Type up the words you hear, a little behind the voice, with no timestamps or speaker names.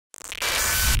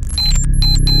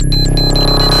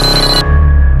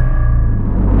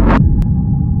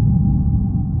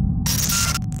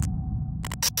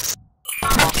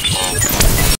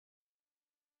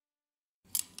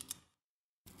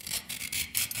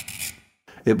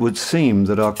It would seem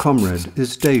that our comrade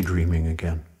is daydreaming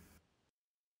again.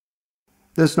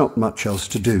 There's not much else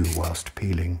to do whilst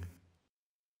peeling.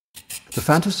 The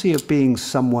fantasy of being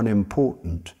someone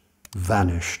important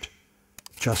vanished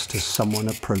just as someone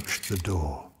approached the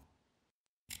door.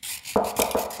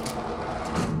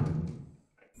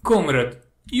 Comrade,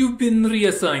 you've been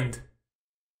reassigned.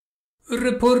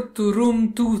 Report to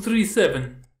room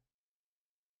 237.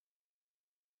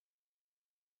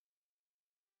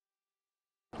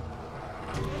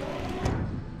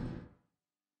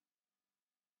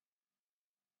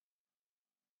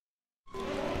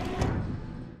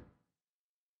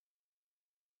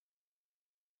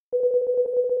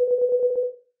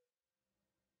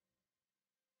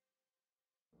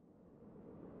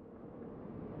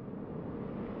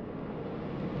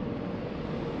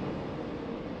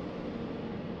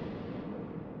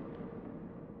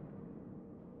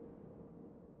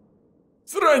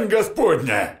 Срань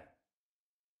господня!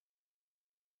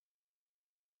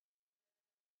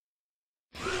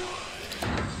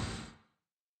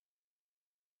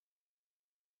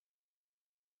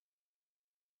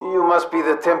 You must be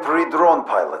the temporary drone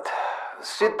pilot.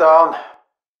 Sit down.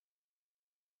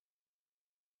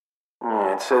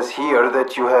 It says here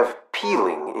that you have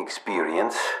peeling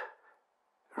experience.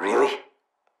 Really?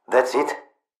 That's it?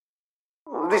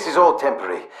 This is all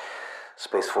temporary.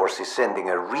 Space Force is sending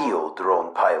a real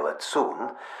drone pilot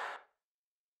soon.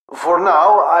 For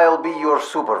now, I'll be your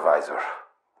supervisor.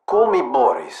 Call me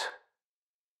Boris.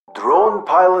 Drone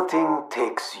piloting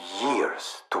takes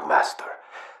years to master.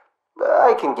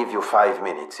 I can give you 5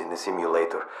 minutes in the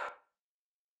simulator.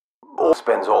 Or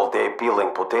spends all day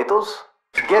peeling potatoes.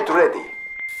 Get ready.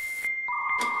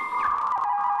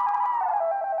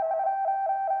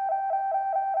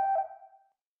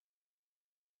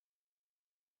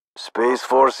 Space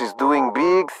Force is doing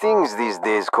big things these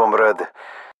days, comrade.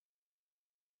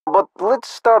 But let's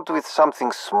start with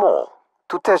something small,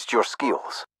 to test your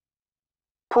skills.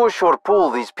 Push or pull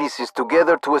these pieces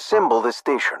together to assemble the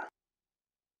station.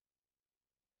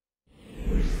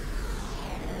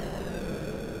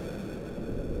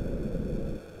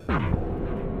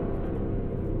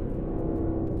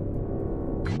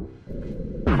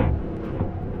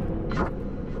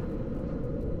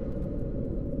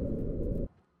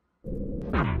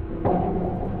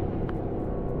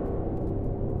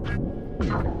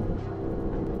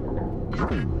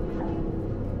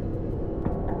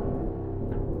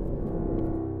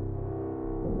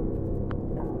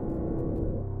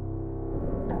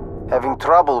 Having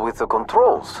trouble with the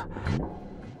controls?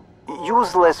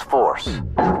 Use less force.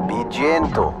 Be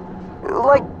gentle.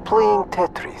 Like playing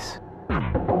Tetris.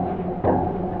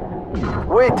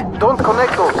 Wait, don't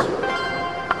connect those.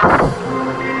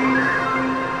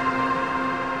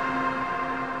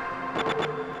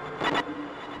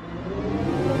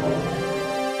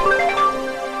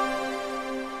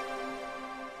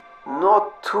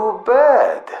 Not too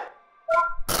bad.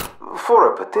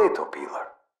 For a potato peeler.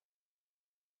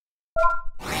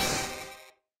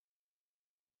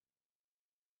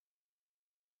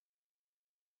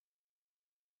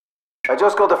 I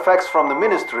just got a fax from the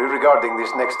ministry regarding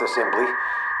this next assembly.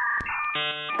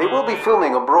 They will be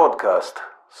filming a broadcast,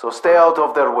 so stay out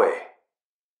of their way.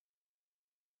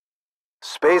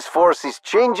 Space Force is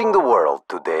changing the world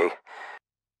today.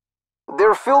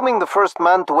 They're filming the first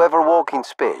man to ever walk in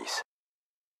space.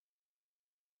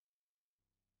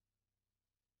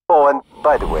 Oh, and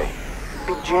by the way,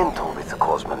 be gentle with the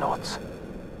cosmonauts.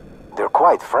 They're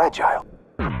quite fragile.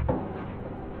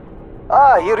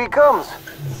 Ah, here he comes.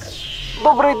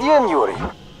 Добрый день, Yuri.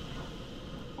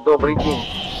 Добрый день.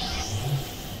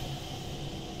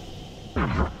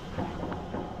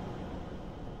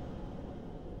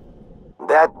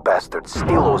 That bastard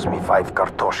still owes me 5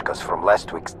 kartoshkas from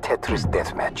last week's Tetris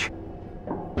deathmatch.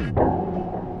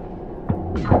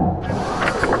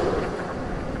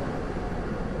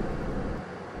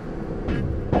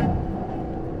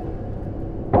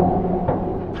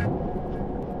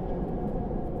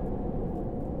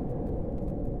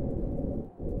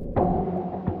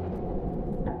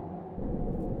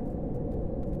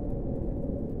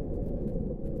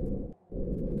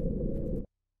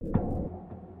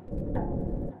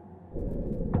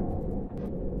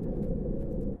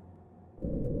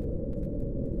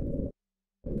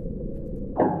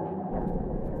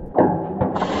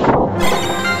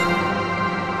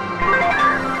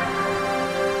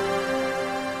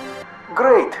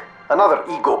 Great! Another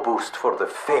ego boost for the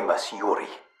famous Yuri.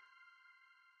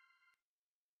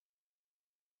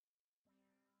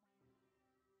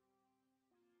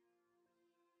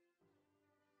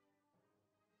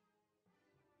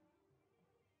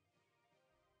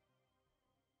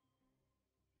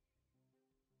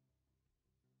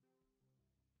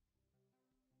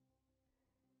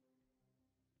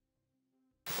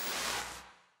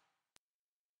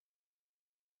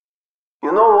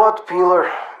 You know what,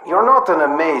 Peeler? You're not an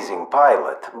amazing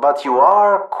pilot, but you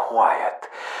are quiet.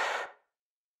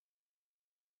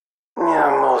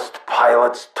 Yeah, most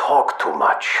pilots talk too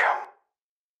much.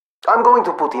 I'm going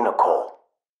to put in a call.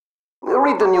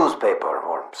 Read the newspaper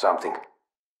or something.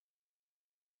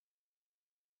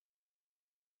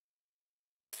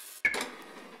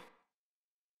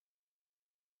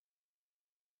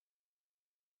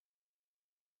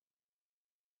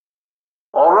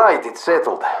 All right, it's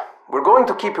settled. We're going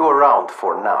to keep you around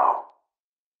for now.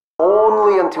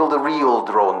 Only until the real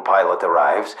drone pilot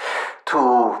arrives.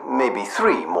 2, maybe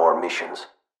 3 more missions.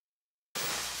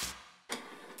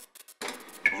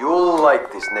 You'll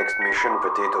like this next mission,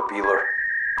 Potato Peeler.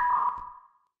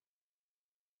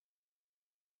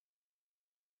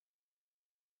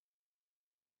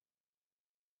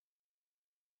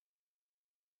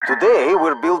 Today,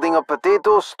 we're building a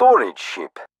potato storage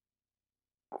ship.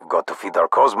 We've got to feed our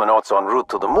cosmonauts en route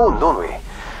to the moon, don't we?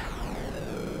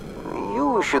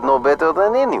 You should know better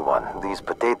than anyone. These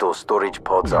potato storage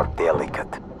pods are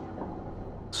delicate.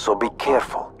 So be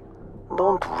careful.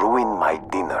 Don't ruin my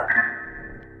dinner.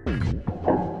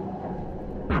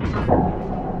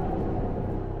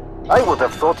 I would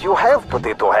have thought you have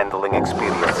potato handling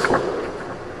experience.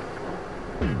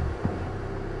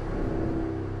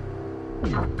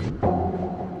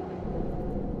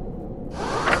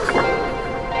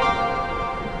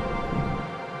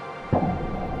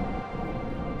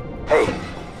 Hey,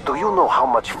 do you know how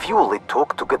much fuel it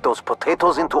took to get those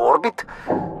potatoes into orbit?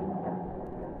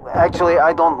 Actually,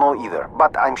 I don't know either,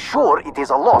 but I'm sure it is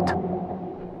a lot.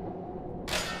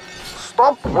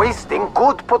 Stop wasting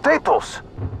good potatoes!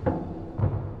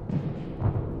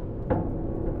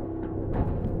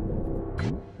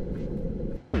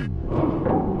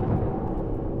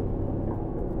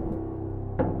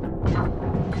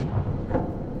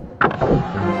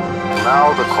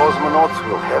 Now the cosmonauts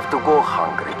will have to go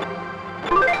hungry.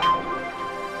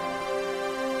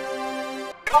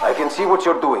 I can see what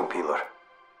you're doing, Peeler.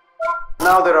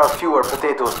 Now there are fewer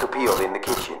potatoes to peel in the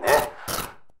kitchen, eh?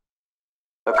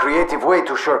 A creative way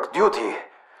to shirk duty.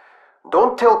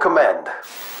 Don't tell command,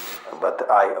 but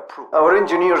I approve. Our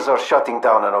engineers are shutting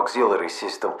down an auxiliary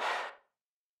system.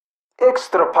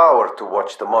 Extra power to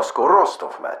watch the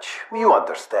Moscow-Rostov match. You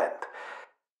understand.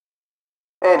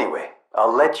 Anyway,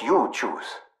 I'll let you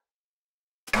choose.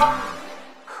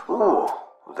 Ooh,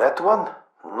 that one?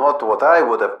 Not what I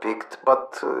would have picked,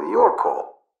 but your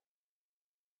call.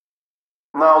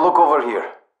 Now look over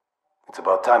here. It's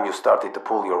about time you started to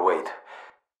pull your weight.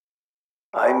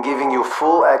 I'm giving you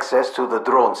full access to the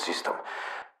drone system.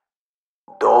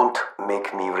 Don't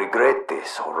make me regret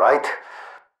this, all right?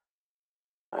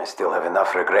 I still have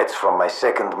enough regrets from my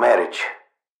second marriage.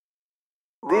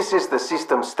 This is the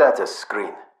system status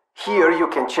screen. Here you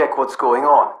can check what's going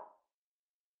on.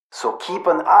 So keep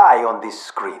an eye on this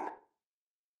screen.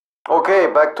 Okay,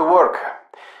 back to work.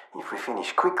 If we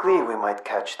finish quickly, we might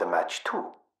catch the match too.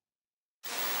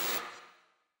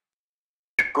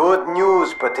 Good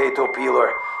news, Potato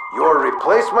Peeler. Your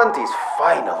replacement is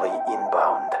finally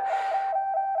inbound.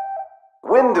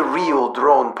 When the real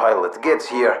drone pilot gets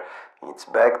here, it's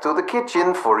back to the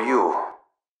kitchen for you.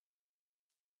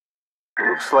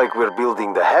 Looks like we're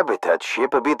building the habitat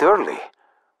ship a bit early.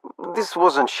 This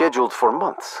wasn't scheduled for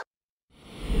months.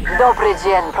 Dobry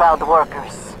dzień, proud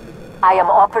workers. I am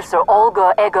Officer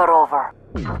Olga Egorova.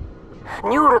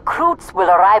 New recruits will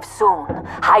arrive soon.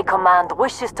 High Command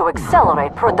wishes to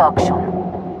accelerate production.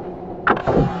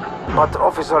 But,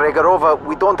 Officer Egorova,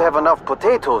 we don't have enough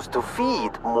potatoes to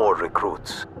feed more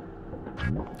recruits.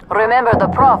 Remember the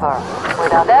proverb,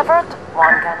 without effort,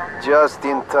 one cannot... Just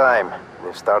in time.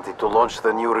 They've started to launch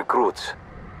the new recruits.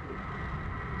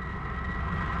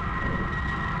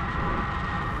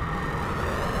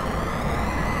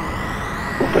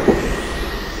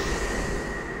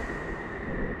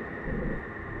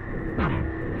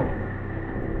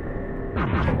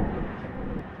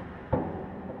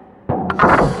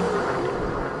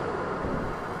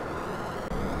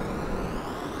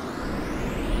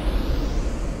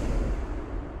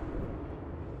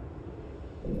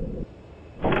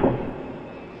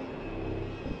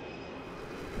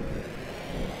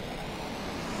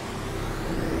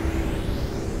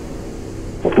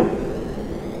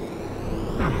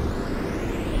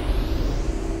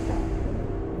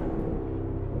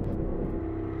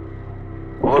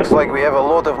 Looks like we have a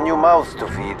lot of new mouths to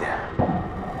feed.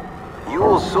 You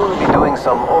will soon be doing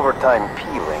some overtime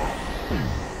peeling.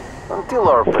 Until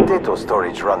our potato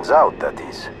storage runs out, that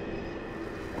is.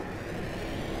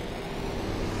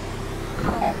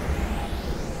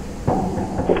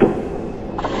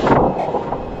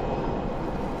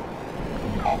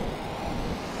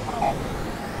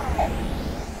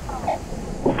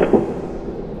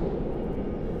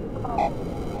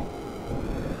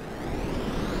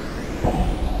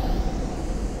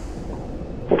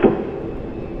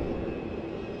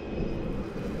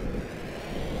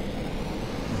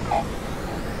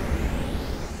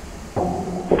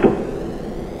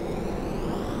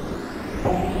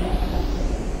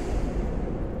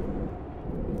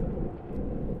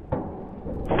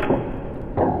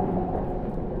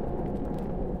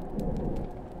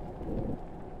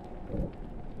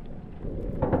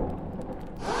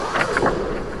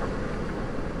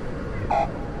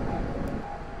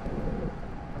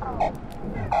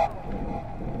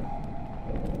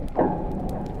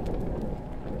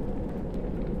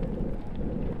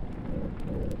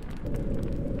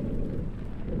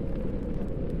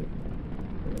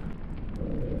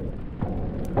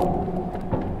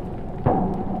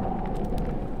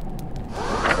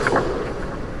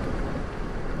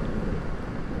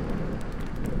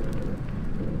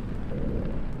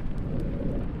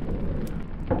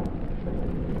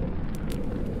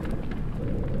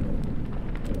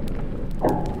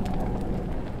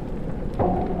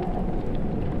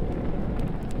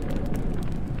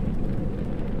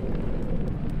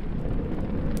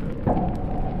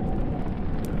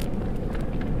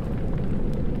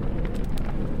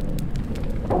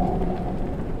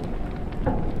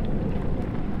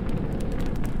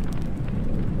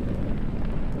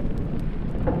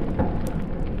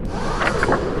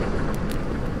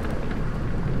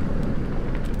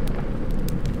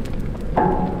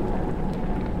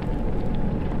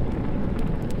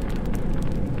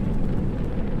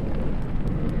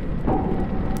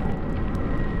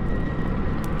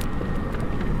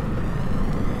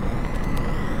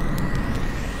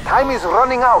 Time is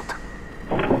running out.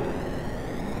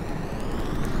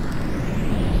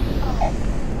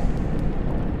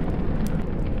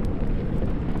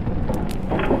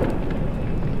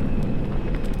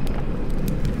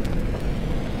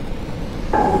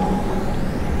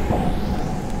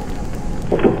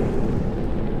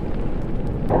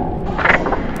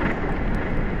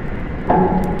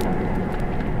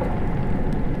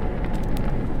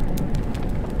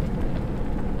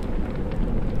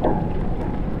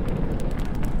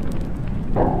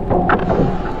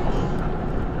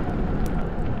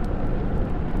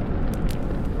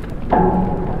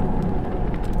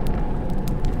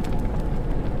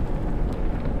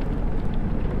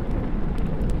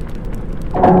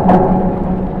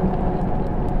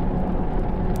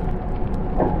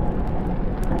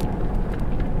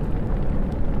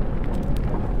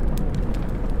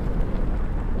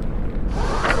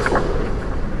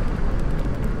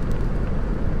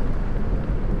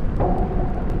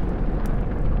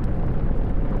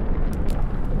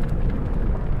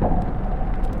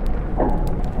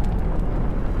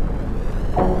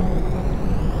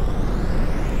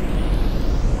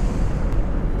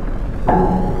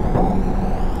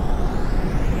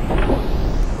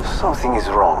 Something is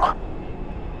wrong.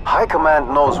 High Command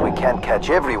knows we can't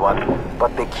catch everyone,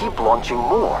 but they keep launching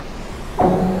more.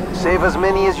 Save as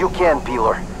many as you can,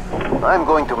 Peeler. I'm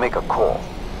going to make a call.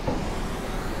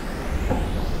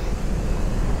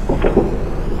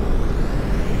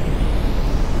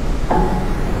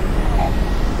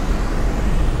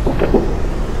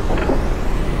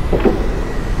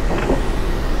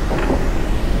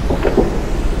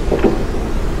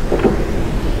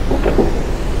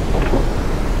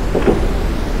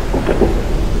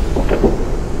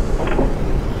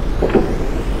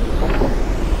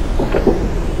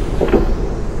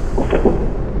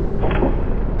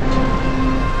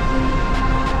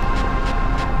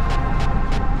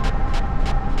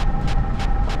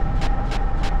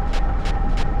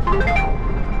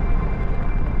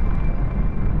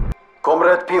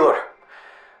 Comrade Peeler,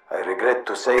 I regret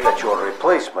to say that your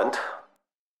replacement,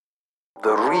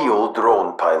 the real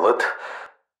drone pilot,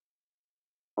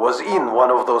 was in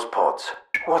one of those pods.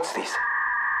 What's this?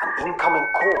 An incoming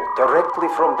call directly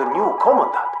from the new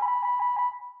Commandant.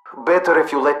 Better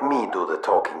if you let me do the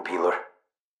talking, Peeler.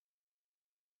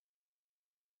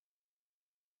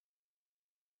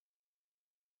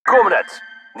 Comrades,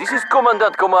 this is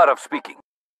Commandant Komarov speaking.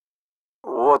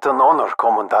 What an honor,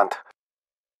 Commandant.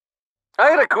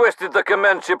 I requested the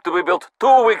command ship to be built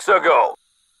 2 weeks ago.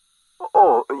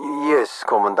 Oh, yes,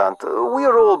 Commandant.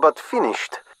 We're all but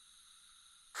finished.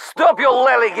 Stop your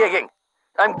lollygagging!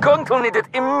 I'm going to need it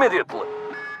immediately.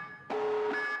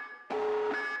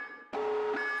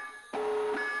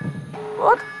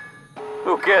 What?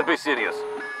 You can't be serious.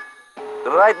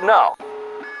 Right now.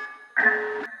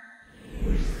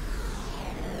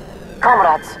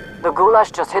 Comrades, the goulash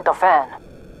just hit the fan.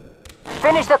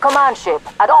 Finish the command ship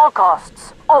at all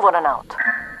costs. Over and out.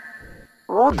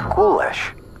 What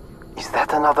goulash? Is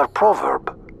that another proverb?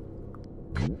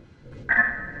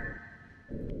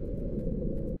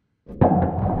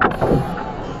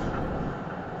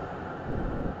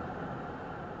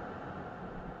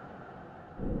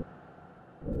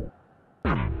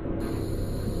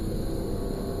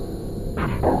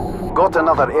 Got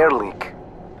another air leak.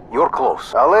 You're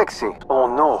close. Alexei! Oh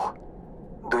no.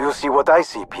 Do you see what I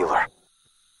see, Peeler?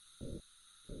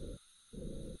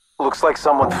 Looks like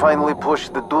someone finally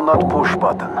pushed the do not push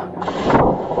button.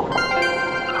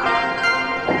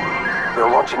 They're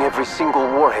launching every single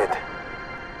warhead.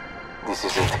 This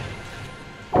is it.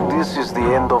 This is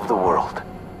the end of the world.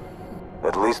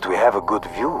 At least we have a good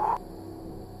view.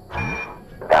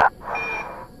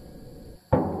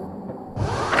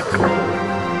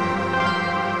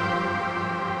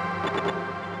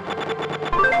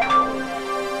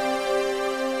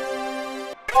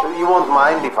 You won't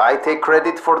mind if I take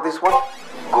credit for this one?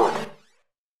 Good.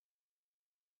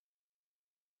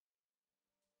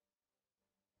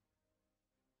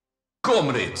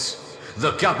 Comrades,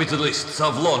 the capitalists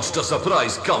have launched a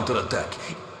surprise counterattack.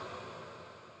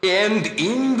 And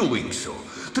in doing so,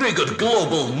 triggered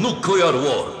global nuclear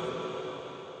war.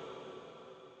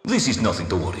 This is nothing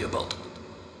to worry about.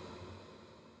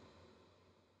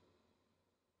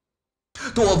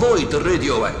 To avoid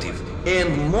radioactive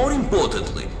and, more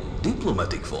importantly,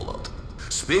 diplomatic fallout,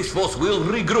 Space Force will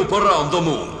regroup around the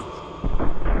moon.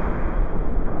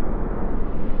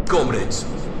 Comrades,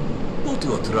 put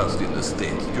your trust in the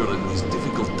state during these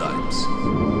difficult times.